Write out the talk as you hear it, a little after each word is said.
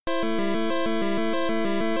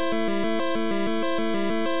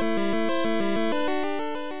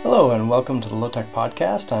Hello and welcome to the Low-Tech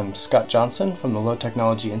Podcast. I'm Scott Johnson from the Low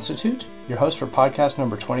Technology Institute, your host for podcast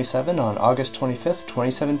number 27 on August 25th,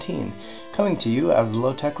 2017, coming to you out of the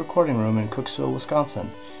Low-Tech recording room in Cooksville,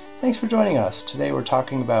 Wisconsin. Thanks for joining us. Today we're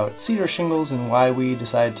talking about cedar shingles and why we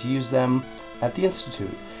decided to use them at the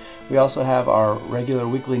Institute. We also have our regular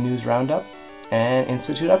weekly news roundup and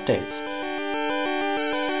Institute updates.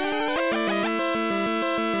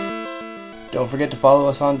 Don't forget to follow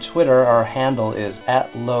us on Twitter. Our handle is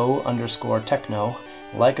 @low_techno.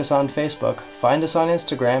 Like us on Facebook, find us on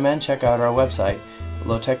Instagram, and check out our website,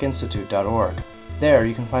 lowtechinstitute.org. There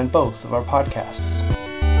you can find both of our podcasts.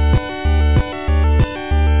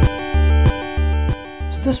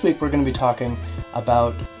 So this week we're going to be talking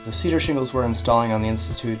about the cedar shingles we're installing on the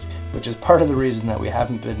Institute, which is part of the reason that we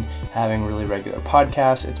haven't been having really regular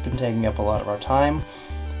podcasts. It's been taking up a lot of our time,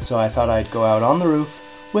 so I thought I'd go out on the roof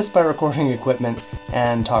with my recording equipment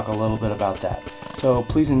and talk a little bit about that. So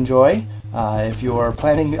please enjoy. If you're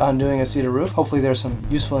planning on doing a cedar roof, hopefully there's some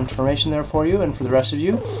useful information there for you, and for the rest of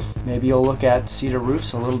you, maybe you'll look at cedar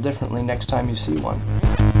roofs a little differently next time you see one.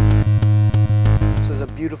 So it's a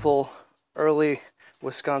beautiful early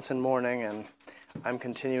Wisconsin morning, and I'm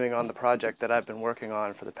continuing on the project that I've been working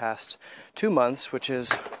on for the past 2 months, which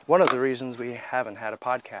is one of the reasons we haven't had a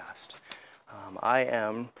podcast. I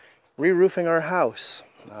am re-roofing our house.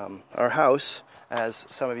 Our house, as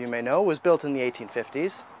some of you may know, was built in the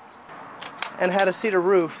 1850s and had a cedar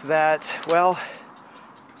roof that, well,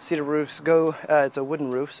 cedar roofs it's a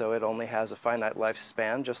wooden roof, so it only has a finite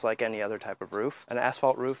lifespan, just like any other type of roof. An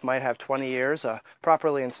asphalt roof might have 20 years. A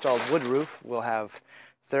properly installed wood roof will have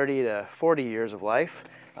 30 to 40 years of life.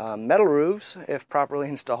 Metal roofs, if properly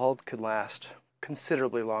installed, could last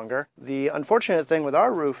considerably longer. The unfortunate thing with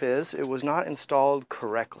our roof is it was not installed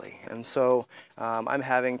correctly, and so I'm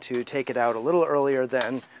having to take it out a little earlier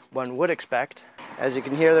than one would expect. As you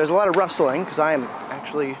can hear, there's a lot of rustling because I am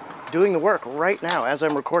actually doing the work right now as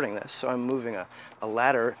I'm recording this, so I'm moving a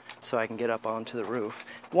ladder so I can get up onto the roof.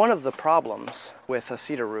 One of the problems with a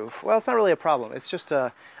cedar roof, well, it's not really a problem, it's just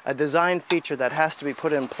a design feature that has to be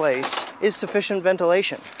put in place, is sufficient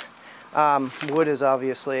ventilation. Wood is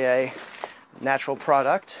obviously a natural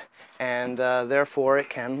product, and therefore it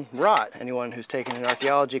can rot. Anyone who's taken an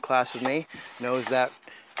archaeology class with me knows that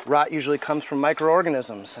rot usually comes from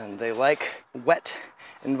microorganisms, and they like wet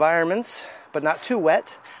environments, but not too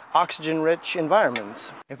wet, oxygen-rich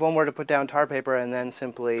environments. If one were to put down tar paper and then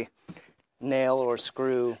simply nail or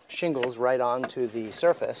screw shingles right onto the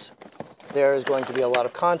surface, there is going to be a lot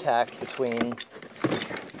of contact between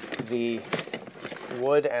the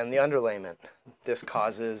wood and the underlayment. This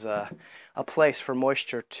causes a place for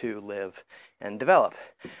moisture to live and develop.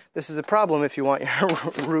 This is a problem if you want your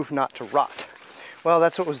roof not to rot. Well,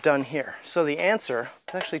 that's what was done here. So the answer,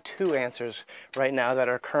 there's actually 2 answers right now that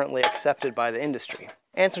are currently accepted by the industry.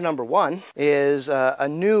 Answer number 1 is a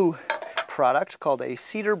new product called a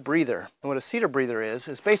cedar breather. And what a cedar breather is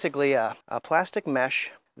basically a plastic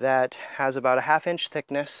mesh that has about a 1/2 inch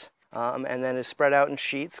thickness and then is spread out in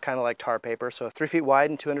sheets, kind of like tar paper, so 3 feet wide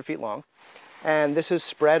and 200 feet long. And this is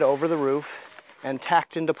spread over the roof and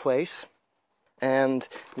tacked into place, and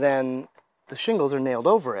then the shingles are nailed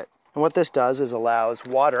over it. And what this does is allows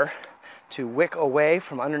water to wick away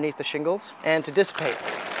from underneath the shingles and to dissipate.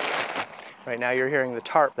 Right now you're hearing the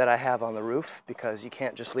tarp that I have on the roof because you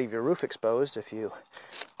can't just leave your roof exposed if you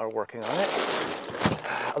are working on it.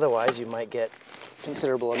 Otherwise you might get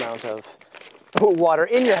considerable amount of water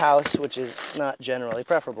in your house, which is not generally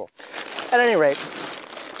preferable. At any rate,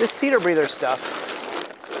 this cedar breather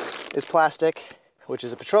stuff is plastic, which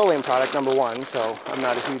is a petroleum product, number 1, so I'm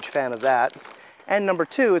not a huge fan of that. And number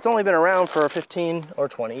 2, it's only been around for 15 or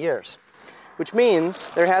 20 years, which means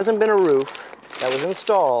there hasn't been a roof that was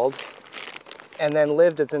installed and then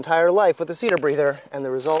lived its entire life with a cedar breather, and the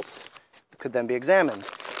results could then be examined.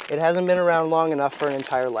 It hasn't been around long enough for an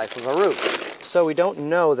entire life of a roof. So we don't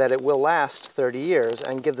know that it will last 30 years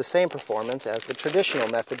and give the same performance as the traditional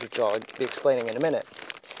method, which I'll be explaining in a minute.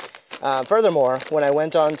 Furthermore, when I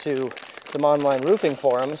went on to some online roofing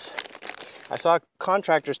forums, I saw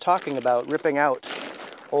contractors talking about ripping out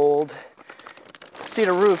old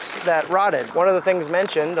cedar roofs that rotted. One of the things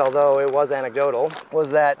mentioned, although it was anecdotal, was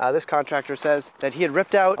that this contractor says that he had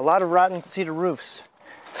ripped out a lot of rotten cedar roofs,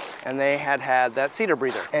 and they had that cedar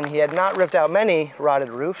breather. And he had not ripped out many rotted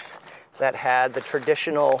roofs that had the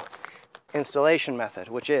traditional installation method,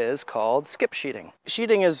 which is called skip sheeting.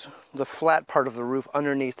 Sheeting is the flat part of the roof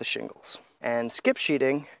underneath the shingles. And skip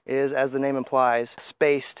sheeting is, as the name implies,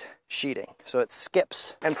 spaced sheeting. So it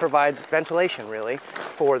skips and provides ventilation, really,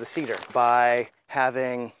 for the cedar by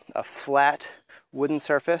having a flat wooden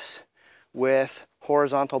surface with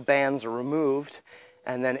horizontal bands removed,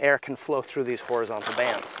 and then air can flow through these horizontal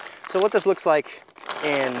bands. So what this looks like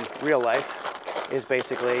in real life is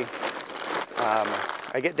basically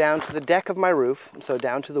I get down to the deck of my roof, so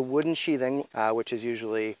down to the wooden sheathing, which is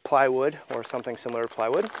usually plywood or something similar to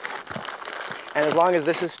plywood. And as long as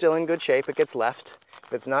this is still in good shape, it gets left.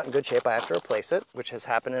 If it's not in good shape, I have to replace it, which has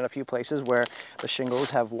happened in a few places where the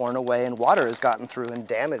shingles have worn away and water has gotten through and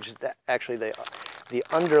damaged the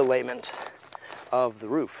underlayment of the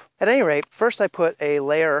roof. At any rate, first I put a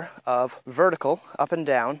layer of vertical up and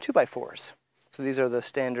down 2x4s. So these are the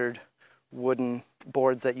standard wooden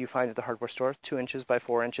boards that you find at the hardware store, 2 inches by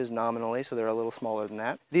 4 inches nominally, so they're a little smaller than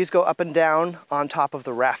that. These go up and down on top of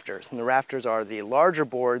the rafters, and the rafters are the larger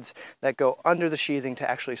boards that go under the sheathing to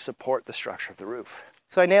actually support the structure of the roof.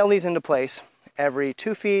 So I nail these into place every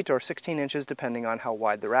 2 feet or 16 inches depending on how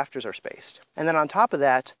wide the rafters are spaced. And then on top of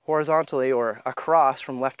that, horizontally or across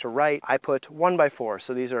from left to right, I put 1x4,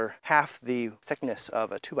 so these are half the thickness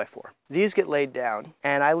of a 2x4. These get laid down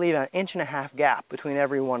and I leave an 1.5 inch gap between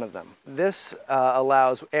every one of them. This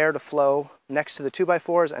allows air to flow next to the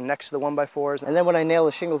 2x4s and next to the 1x4s. And then when I nail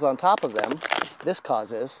the shingles on top of them, this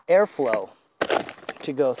causes airflow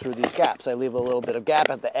to go through these gaps. I leave a little bit of gap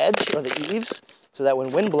at the edge or the eaves, so that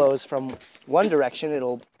when wind blows from one direction,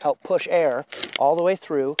 it'll help push air all the way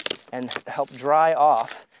through and help dry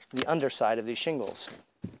off the underside of these shingles.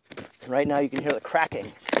 And right now you can hear the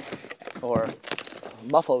cracking, or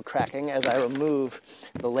muffled cracking, as I remove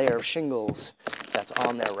the layer of shingles that's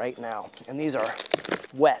on there right now. And these are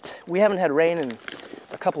wet. We haven't had rain in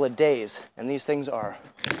a couple of days, and these things are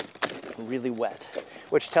really wet,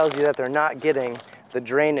 which tells you that they're not getting the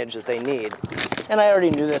drainage that they need. And I already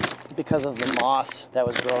knew this because of the moss that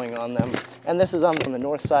was growing on them. And this is on the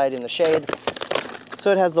north side in the shade,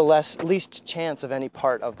 so it has the least chance of any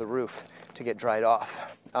part of the roof to get dried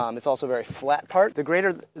off. It's also a very flat part. The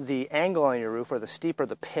greater the angle on your roof, or the steeper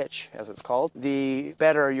the pitch, as it's called, the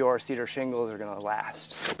better your cedar shingles are going to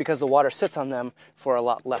last, because the water sits on them for a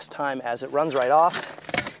lot less time as it runs right off.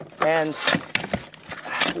 And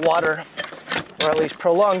water, or at least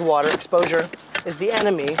prolonged water exposure, is the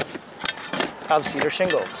enemy of cedar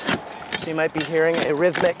shingles. So you might be hearing a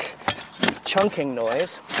rhythmic chunking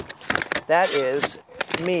noise. That is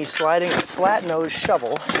me sliding a flat-nosed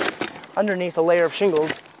shovel underneath a layer of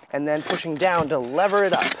shingles and then pushing down to lever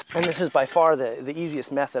it up. And this is by far the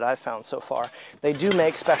easiest method I've found so far. They do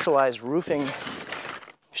make specialized roofing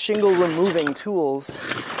shingle removing tools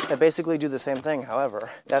that basically do the same thing. However,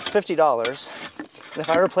 that's $50. And if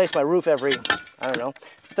I replace my roof every,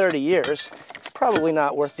 30 years, it's probably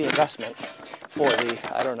not worth the investment for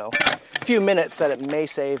the, few minutes that it may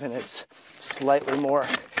save in its slightly more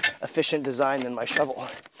efficient design than my shovel.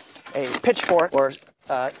 A pitchfork or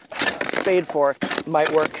spade fork might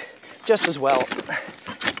work just as well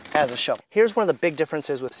as a shovel. Here's one of the big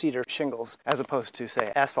differences with cedar shingles as opposed to,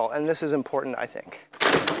 say, asphalt, and this is important, I think.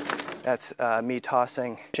 That's me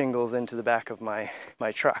tossing shingles into the back of my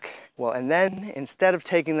truck. Well, and then instead of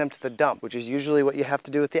taking them to the dump, which is usually what you have to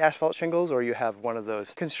do with the asphalt shingles, or you have one of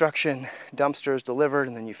those construction dumpsters delivered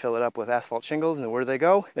and then you fill it up with asphalt shingles, and where do they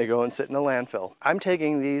go? They go and sit in a landfill. I'm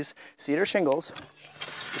taking these cedar shingles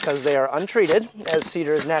because they are untreated, as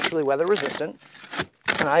cedar is naturally weather resistant,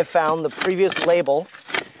 and I found the previous label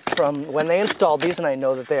from when they installed these, and I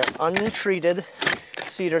know that they are untreated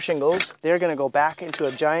cedar shingles. They're going to go back into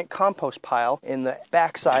a giant compost pile in the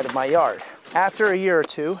backside of my yard. After a year or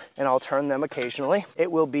two, and I'll turn them occasionally,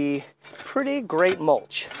 it will be pretty great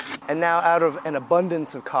mulch. And now, out of an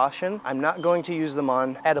abundance of caution, I'm not going to use them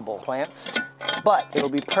on edible plants, but it'll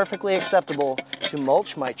be perfectly acceptable to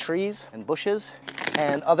mulch my trees and bushes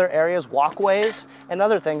and other areas, walkways, and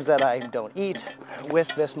other things that I don't eat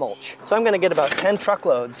with this mulch. So I'm going to get about 10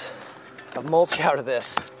 truckloads of mulch out of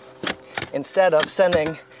this, instead of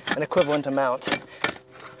sending an equivalent amount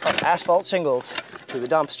of asphalt shingles to the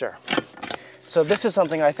dumpster. So this is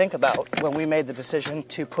something I think about when we made the decision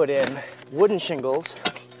to put in wooden shingles,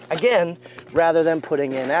 again, rather than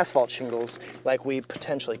putting in asphalt shingles like we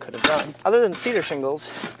potentially could have done. Other than cedar shingles,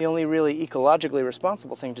 the only really ecologically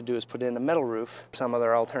responsible thing to do is put in a metal roof, some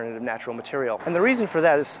other alternative natural material. And the reason for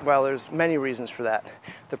that is, well, there's many reasons for that.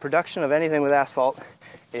 The production of anything with asphalt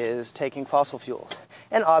is taking fossil fuels.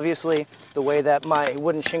 And obviously, the way that my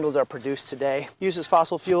wooden shingles are produced today uses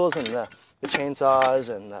fossil fuels, and the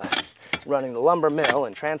chainsaws and running the lumber mill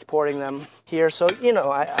and transporting them here. So,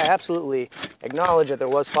 I absolutely acknowledge that there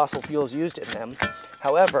was fossil fuels used in them.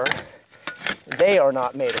 However, they are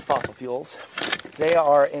not made of fossil fuels. They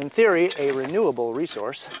are, in theory, a renewable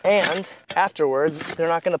resource, and afterwards, they're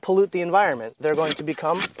not going to pollute the environment. They're going to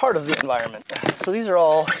become part of the environment. So these are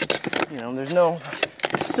all, there's no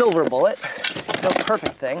silver bullet, no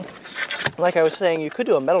perfect thing. Like I was saying, you could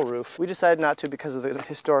do a metal roof. We decided not to because of the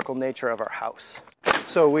historical nature of our house.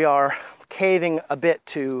 So we are caving a bit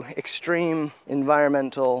to extreme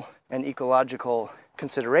environmental and ecological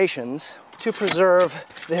considerations to preserve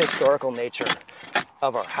the historical nature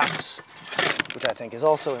of our house, which I think is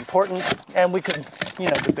also important. And we could,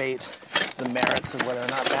 debate the merits of whether or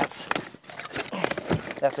not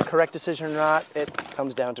that's a correct decision or not. It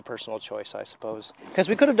comes down to personal choice, I suppose. Because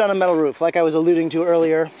we could have done a metal roof, like I was alluding to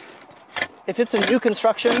earlier. If it's a new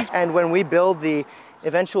construction, and when we build the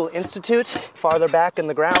eventual institute farther back in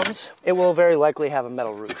the grounds, it will very likely have a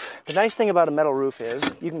metal roof. The nice thing about a metal roof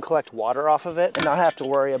is you can collect water off of it and not have to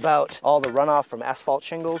worry about all the runoff from asphalt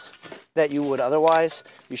shingles that you would otherwise.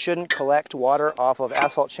 You shouldn't collect water off of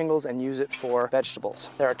asphalt shingles and use it for vegetables.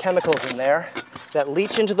 There are chemicals in there that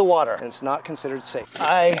leach into the water, and it's not considered safe.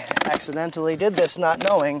 I accidentally did this not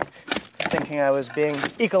knowing, thinking I was being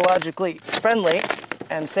ecologically friendly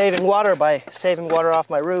and saving water by saving water off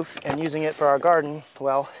my roof and using it for our garden.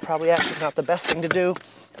 Well, probably actually not the best thing to do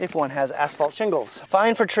if one has asphalt shingles.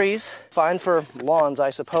 Fine for trees, fine for lawns, I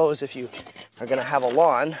suppose, if you are gonna have a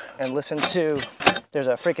lawn. And listen to, there's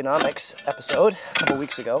a Freakonomics episode a couple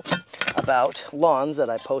weeks ago about lawns that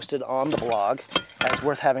I posted on the blog as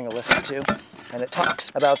worth having a listen to. And it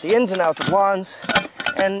talks about the ins and outs of lawns,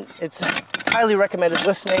 and it's highly recommended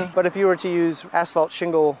listening. But if you were to use asphalt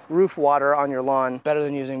shingle roof water on your lawn, better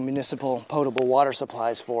than using municipal potable water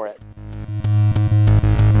supplies for it.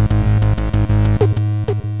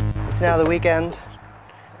 It's now the weekend,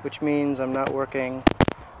 which means I'm not working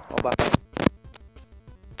all by myself.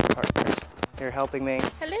 Partners here helping me.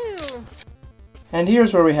 Hello! And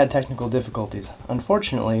here's where we had technical difficulties.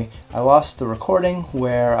 Unfortunately, I lost the recording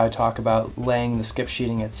where I talk about laying the skip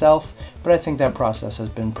sheeting itself, but I think that process has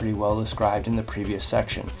been pretty well described in the previous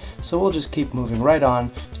section. So we'll just keep moving right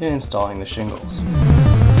on to installing the shingles.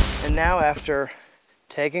 And now, after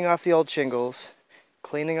taking off the old shingles,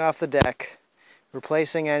 cleaning off the deck,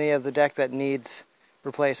 replacing any of the deck that needs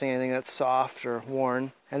replacing, anything that's soft or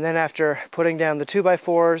worn, and then after putting down the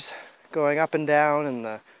 2x4s, going up and down, and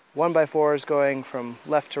the 1x4s going from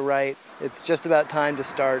left to right, it's just about time to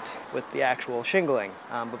start with the actual shingling.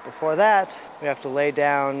 But before that, we have to lay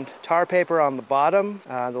down tar paper on the bottom.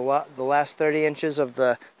 The last 30 inches of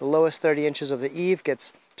the lowest 30 inches of the eave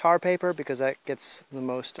gets tar paper because that gets the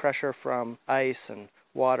most pressure from ice and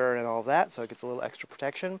water and all of that, so it gets a little extra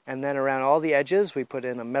protection. And then around all the edges, we put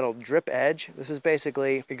in a metal drip edge. This is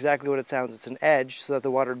basically exactly what it sounds. It's an edge so that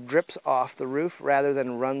the water drips off the roof rather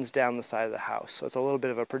than runs down the side of the house. So it's a little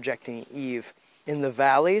bit of a projecting eave. In the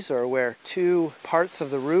valleys, or where two parts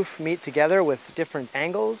of the roof meet together with different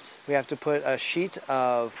angles, we have to put a sheet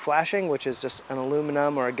of flashing, which is just an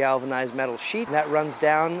aluminum or a galvanized metal sheet. That runs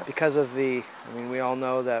down because of we all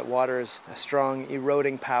know that water is a strong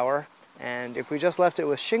eroding power. And if we just left it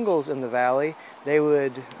with shingles in the valley, they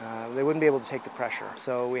wouldn't be able to take the pressure.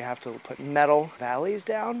 So we have to put metal valleys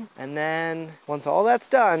down. And then once all that's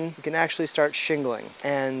done, we can actually start shingling.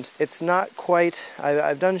 And it's not quite,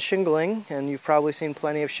 I've done shingling, and you've probably seen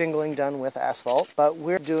plenty of shingling done with asphalt, but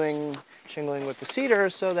we're doing shingling with the cedar,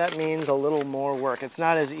 so that means a little more work. It's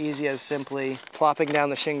not as easy as simply plopping down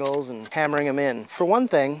the shingles and hammering them in. For one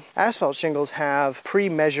thing, asphalt shingles have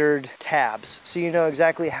pre-measured tabs, so you know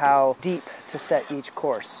exactly how deep to set each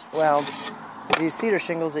course. Well, these cedar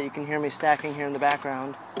shingles that you can hear me stacking here in the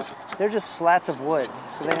background, they're just slats of wood,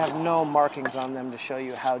 so they have no markings on them to show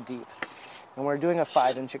you how deep. And we're doing a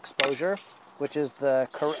 5-inch exposure, which is the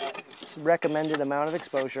recommended amount of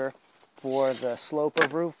exposure for the slope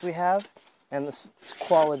of roof we have and the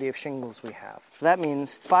quality of shingles we have. So that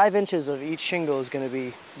means 5 inches of each shingle is going to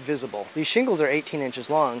be visible. These shingles are 18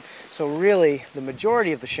 inches long, so really the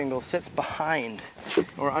majority of the shingle sits behind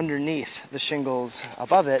or underneath the shingles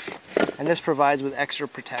above it, and this provides with extra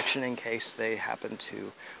protection in case they happen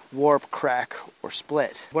to warp, crack, or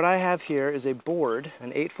split. What I have here is a board,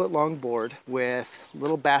 an 8-foot long board with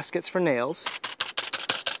little baskets for nails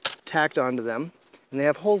tacked onto them. And they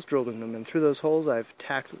have holes drilled in them, and through those holes I've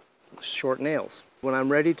tacked short nails. When I'm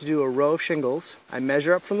ready to do a row of shingles, I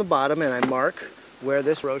measure up from the bottom and I mark where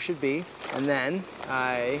this row should be, and then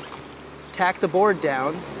I tack the board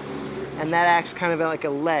down, and that acts kind of like a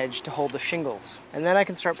ledge to hold the shingles. And then I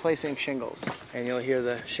can start placing shingles. And you'll hear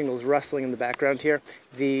the shingles rustling in the background here.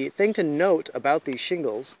 The thing to note about these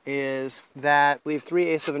shingles is that we leave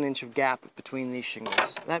 3/8 of an inch of gap between these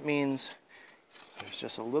shingles. That means There's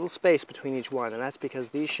just a little space between each one, and that's because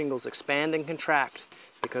these shingles expand and contract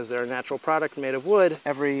because they're a natural product made of wood.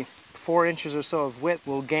 Every 4 inches or so of width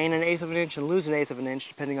will gain 1/8 of an inch and lose 1/8 of an inch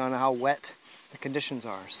depending on how wet the conditions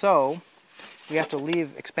are. So we have to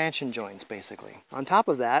leave expansion joints basically. On top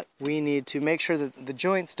of that, we need to make sure that the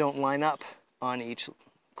joints don't line up on each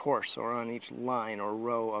course or on each line or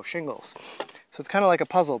row of shingles. So it's kind of like a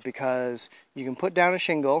puzzle because you can put down a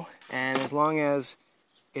shingle, and as long as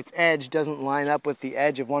its edge doesn't line up with the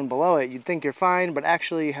edge of one below it, you'd think you're fine, but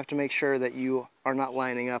actually you have to make sure that you are not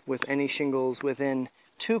lining up with any shingles within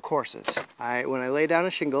 2 courses. When I lay down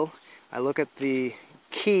a shingle, I look at the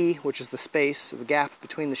key, which is the space, the gap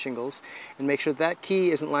between the shingles, and make sure that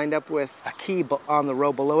key isn't lined up with a key on the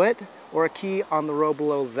row below it or a key on the row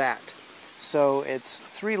below that. So it's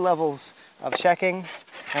 3 levels of checking,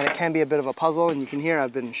 and it can be a bit of a puzzle, and you can hear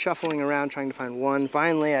I've been shuffling around trying to find one.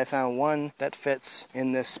 Finally, I found one that fits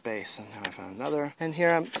in this space, and now I found another. And here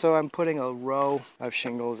I'm putting a row of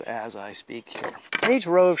shingles as I speak here. And each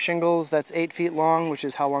row of shingles that's 8 feet long, which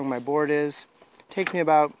is how long my board is, takes me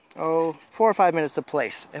about 4 or 5 minutes to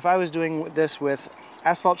place. If I was doing this with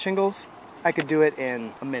asphalt shingles, I could do it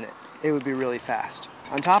in a minute. It would be really fast.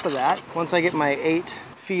 On top of that, once I get my 8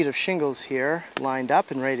 feet of shingles here lined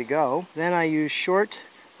up and ready to go, then I use short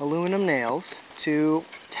aluminum nails to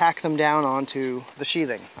tack them down onto the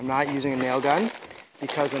sheathing. I'm not using a nail gun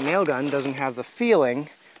because a nail gun doesn't have the feeling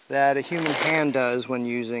that a human hand does when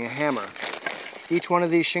using a hammer. Each one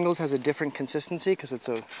of these shingles has a different consistency because it's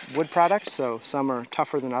a wood product, so some are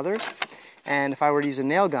tougher than others. And if I were to use a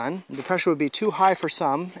nail gun, the pressure would be too high for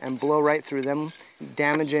some and blow right through them,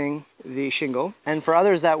 damaging the shingle. And for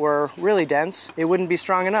others that were really dense, it wouldn't be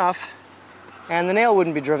strong enough and the nail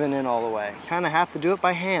wouldn't be driven in all the way. You kind of have to do it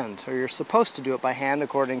by hand, or you're supposed to do it by hand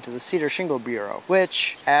according to the Cedar Shingle Bureau,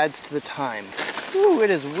 which adds to the time. Ooh, it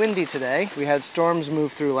is windy today. We had storms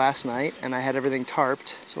move through last night and I had everything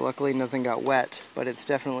tarped, so luckily nothing got wet, but it's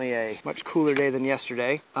definitely a much cooler day than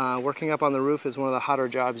yesterday. Working up on the roof is one of the hotter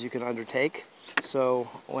jobs you can undertake. So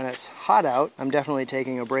when it's hot out, I'm definitely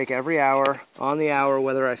taking a break every hour, on the hour,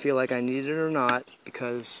 whether I feel like I need it or not,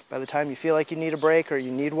 because by the time you feel like you need a break or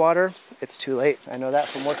you need water, it's too late. I know that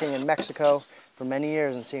from working in Mexico for many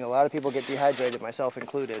years and seeing a lot of people get dehydrated, myself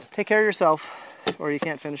included. Take care of yourself or you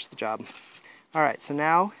can't finish the job. All right, so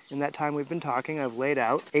now, in that time we've been talking, I've laid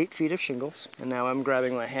out 8 feet of shingles, and now I'm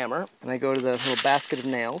grabbing my hammer, and I go to the little basket of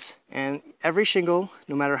nails, and every shingle,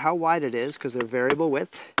 no matter how wide it is, because they're variable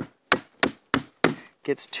width,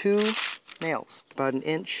 gets 2 nails, about 1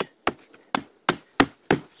 inch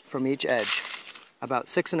from each edge, about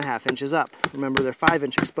 6.5 inches up. Remember, they're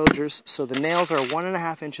 5-inch exposures, so the nails are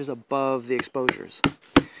 1.5 inches above the exposures.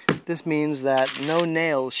 This means that no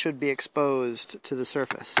nails should be exposed to the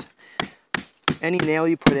surface. Any nail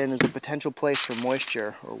you put in is a potential place for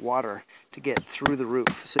moisture or water to get through the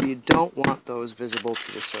roof, so you don't want those visible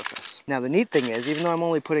to the surface. Now the neat thing is, even though I'm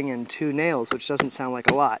only putting in 2 nails, which doesn't sound like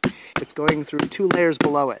a lot, it's going through 2 layers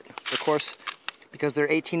below it. Of course, because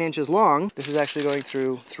they're 18 inches long, this is actually going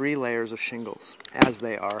through 3 layers of shingles as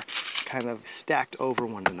they are kind of stacked over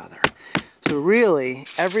one another. So really,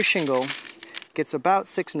 every shingle gets about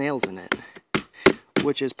 6 nails in it,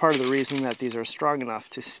 which is part of the reason that these are strong enough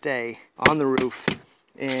to stay on the roof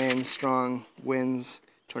in strong winds,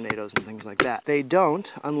 tornadoes, and things like that. They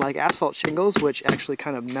don't, unlike asphalt shingles, which actually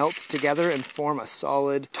kind of melt together and form a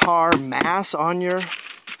solid tar mass on your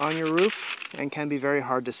roof and can be very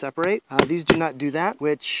hard to separate. These do not do that,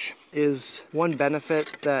 which is one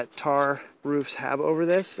benefit that tar roofs have over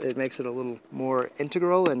this. It makes it a little more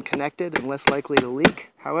integral and connected and less likely to leak.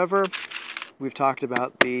 However, we've talked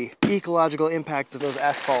about the ecological impacts of those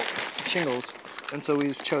asphalt shingles, and so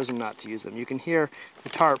we've chosen not to use them. You can hear the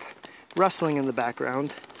tarp rustling in the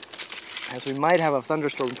background as we might have a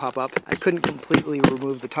thunderstorm pop up. I couldn't completely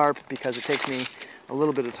remove the tarp because it takes me a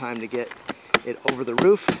little bit of time to get it over the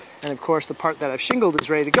roof. And of course the part that I've shingled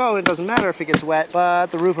is ready to go. It doesn't matter if it gets wet,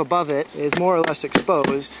 but the roof above it is more or less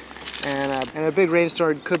exposed, and a big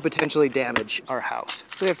rainstorm could potentially damage our house.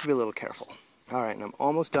 So we have to be a little careful. All right, and I'm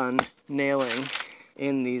almost done nailing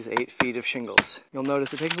in these 8 feet of shingles. You'll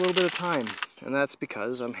notice it takes a little bit of time, and that's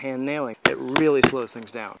because I'm hand nailing. It really slows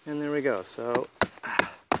things down. And there we go. So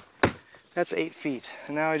that's 8 feet.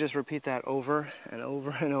 And now I just repeat that over and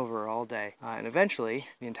over and over all day. And eventually,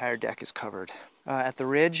 the entire deck is covered. At the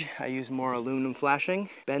ridge, I use more aluminum flashing,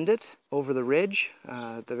 bend it over the ridge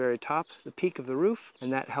at the very top, the peak of the roof,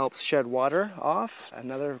 and that helps shed water off,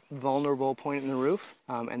 another vulnerable point in the roof.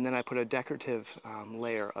 And then I put a decorative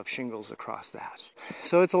layer of shingles across that.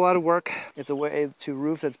 So it's a lot of work. It's a way to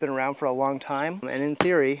roof that's been around for a long time, and in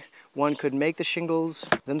theory, one could make the shingles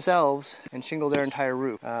themselves and shingle their entire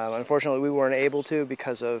roof. Unfortunately, we weren't able to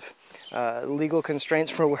because of legal constraints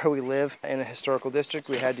for where we live in a historical district.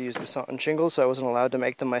 We had to use the Saunton shingles, so I wasn't allowed to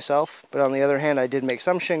make them myself. But on the other hand, I did make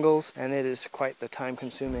some shingles, and it is quite the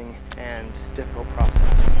time-consuming and difficult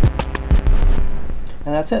process.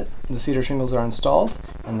 And that's it. The cedar shingles are installed,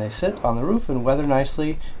 and they sit on the roof and weather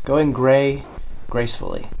nicely, going gray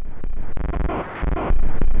gracefully.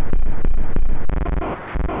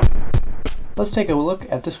 Let's take a look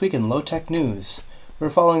at this week in low-tech news. We're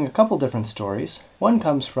following a couple different stories. One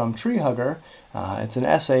comes from Tree Hugger. It's an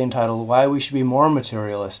essay entitled Why We Should Be More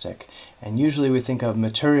Materialistic. And usually we think of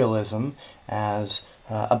materialism as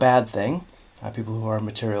a bad thing. People who are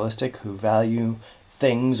materialistic, who value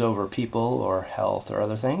things over people or health or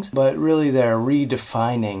other things. But really they're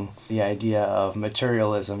redefining the idea of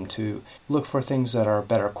materialism to look for things that are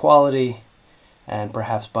better quality, and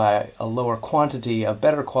perhaps buy a lower quantity of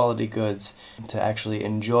better quality goods to actually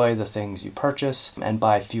enjoy the things you purchase, and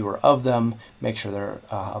buy fewer of them, make sure they're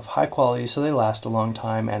of high quality so they last a long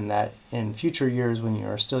time, and that in future years when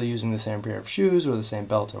you're still using the same pair of shoes or the same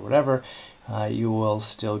belt or whatever, you will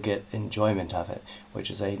still get enjoyment of it,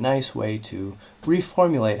 which is a nice way to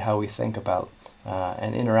reformulate how we think about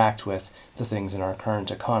and interact with the things in our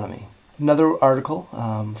current economy. Another article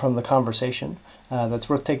from The Conversation that's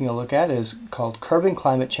worth taking a look at is called Curbing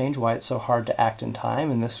Climate Change, Why It's So Hard to Act in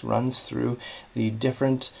Time, and this runs through the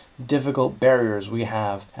different difficult barriers we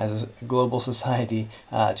have as a global society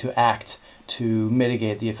to act to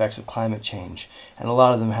mitigate the effects of climate change. And a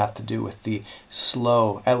lot of them have to do with the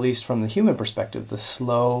slow, at least from the human perspective, the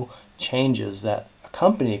slow changes that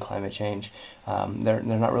accompany climate change. They're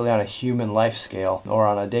not really on a human life scale or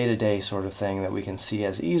on a day-to-day sort of thing that we can see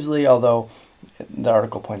as easily, although the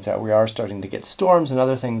article points out we are starting to get storms and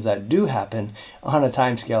other things that do happen on a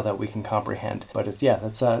time scale that we can comprehend. But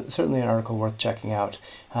that's certainly an article worth checking out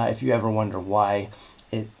if you ever wonder why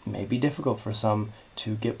it may be difficult for some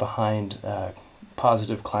to get behind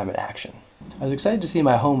positive climate action. I was excited to see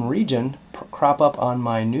my home region crop up on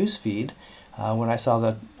my news feed when I saw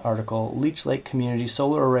the article, Leech Lake Community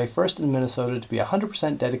Solar Array First in Minnesota to be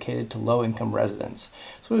 100% dedicated to low-income residents.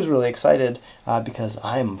 So I was really excited because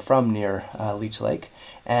I'm from near Leech Lake,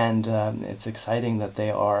 and it's exciting that they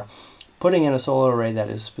are putting in a solar array that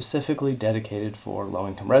is specifically dedicated for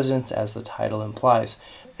low-income residents, as the title implies.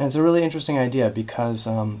 And it's a really interesting idea because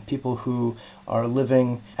people who are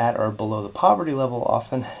living at or below the poverty level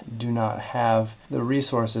often do not have the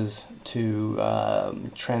resources to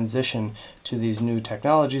transition to these new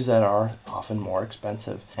technologies that are often more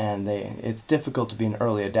expensive. And it's difficult to be an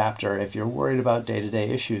early adapter if you're worried about day-to-day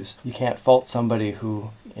issues. You can't fault somebody who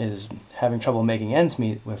is having trouble making ends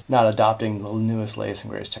meet with not adopting the newest, latest,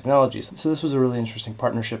 and greatest technologies. So this was a really interesting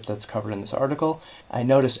partnership that's covered in this article. I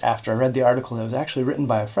noticed after I read the article that it was actually written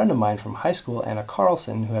by a friend of mine from high school, Anna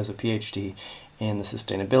Carlson, who has a PhD in the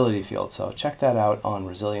sustainability field. So check that out on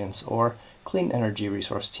Resilience or Clean Energy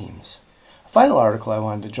Resource Teams. A final article I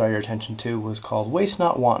wanted to draw your attention to was called Waste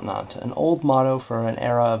Not, Want Not, an old motto for an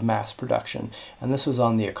era of mass production. And this was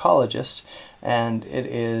on The Ecologist, and it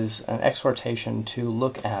is an exhortation to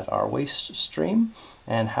look at our waste stream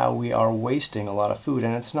and how we are wasting a lot of food.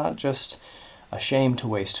 And it's not just a shame to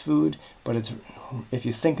waste food, but it's, if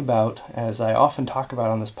you think about, as I often talk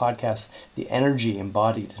about on this podcast, the energy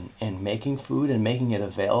embodied in making food and making it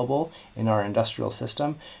available in our industrial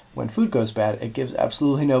system. When food goes bad, it gives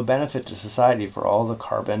absolutely no benefit to society for all the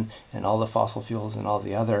carbon and all the fossil fuels and all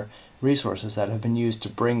the other resources that have been used to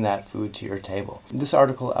bring that food to your table. This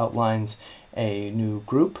article outlines a new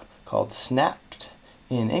group called Snapped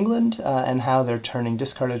in England and how they're turning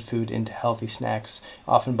discarded food into healthy snacks,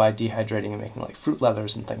 often by dehydrating and making like fruit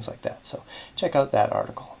leathers and things like that. So check out that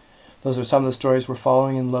article. Those are some of the stories we're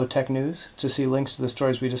following in Low Tech News. To see links to the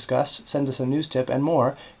stories we discussed, send us a news tip and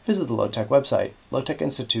more, visit the Low Tech website,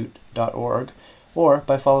 lowtechinstitute.org, or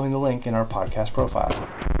by following the link in our podcast profile.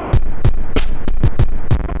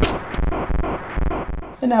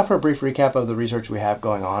 And now for a brief recap of the research we have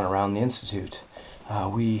going on around the Institute.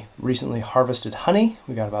 We recently harvested honey.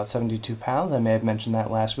 We got about 72 pounds. I may have mentioned that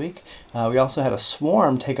last week. We also had a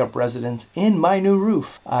swarm take up residence in my new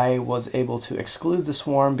roof. I was able to exclude the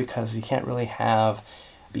swarm because you can't really have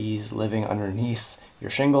bees living underneath your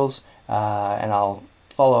shingles. And I'll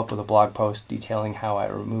follow up with a blog post detailing how I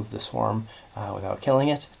removed the swarm without killing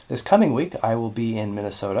it. This coming week, I will be in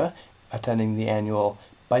Minnesota attending the annual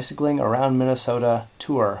Bicycling Around Minnesota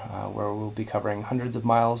tour, where we'll be covering hundreds of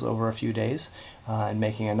miles over a few days and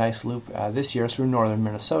making a nice loop this year through northern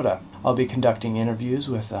Minnesota. I'll be conducting interviews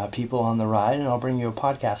with people on the ride, and I'll bring you a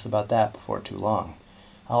podcast about that before too long.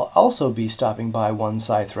 I'll also be stopping by One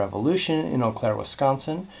Scythe Revolution in Eau Claire,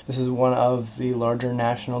 Wisconsin. This is one of the larger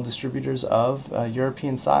national distributors of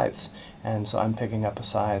European scythes, and so I'm picking up a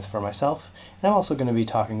scythe for myself. And I'm also going to be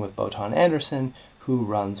talking with Botan Anderson, who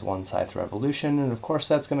runs One Scythe Revolution, and of course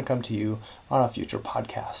that's going to come to you on a future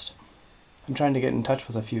podcast. I'm trying to get in touch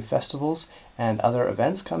with a few festivals and other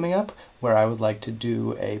events coming up where I would like to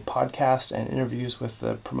do a podcast and interviews with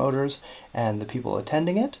the promoters and the people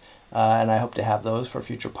attending it, and I hope to have those for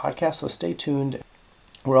future podcasts, so stay tuned.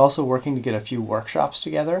 We're also working to get a few workshops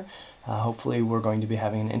together. Hopefully we're going to be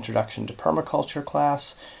having an introduction to permaculture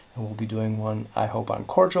class, and we'll be doing one, I hope, on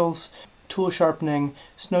cordials, tool sharpening,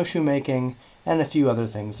 snowshoe making, and a few other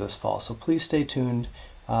things this fall. So please stay tuned.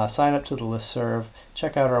 Sign up to the listserv,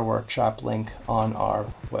 check out our workshop link on our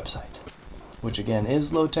website, which again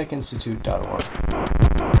is lowtechinstitute.org.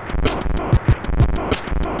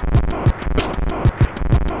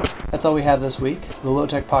 That's all we have this week. The Low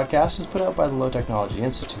Tech Podcast is put out by the Low Technology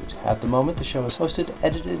Institute. At the moment, the show is hosted,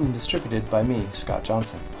 edited, and distributed by me, Scott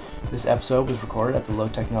Johnson. This episode was recorded at the Low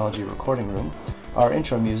Technology Recording Room. Our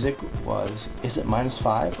intro music was Is It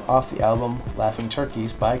 -5 off the album Laughing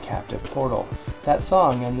Turkeys by Captive Portal. That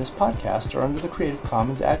song and this podcast are under the Creative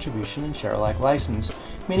Commons Attribution and Share Alike license,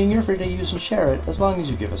 meaning you're free to use and share it as long as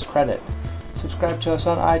you give us credit. Subscribe to us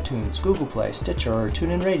on iTunes, Google Play, Stitcher, or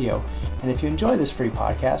TuneIn Radio. And if you enjoy this free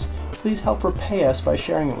podcast, please help repay us by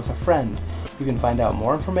sharing it with a friend. You can find out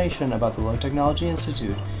more information about the Low Technology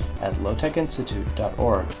Institute at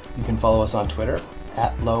lowtechinstitute.org. You can follow us on Twitter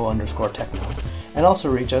at @low_techno, and also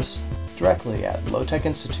reach us directly at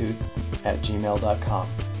lowtechinstitute@gmail.com.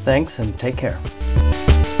 Thanks and take care.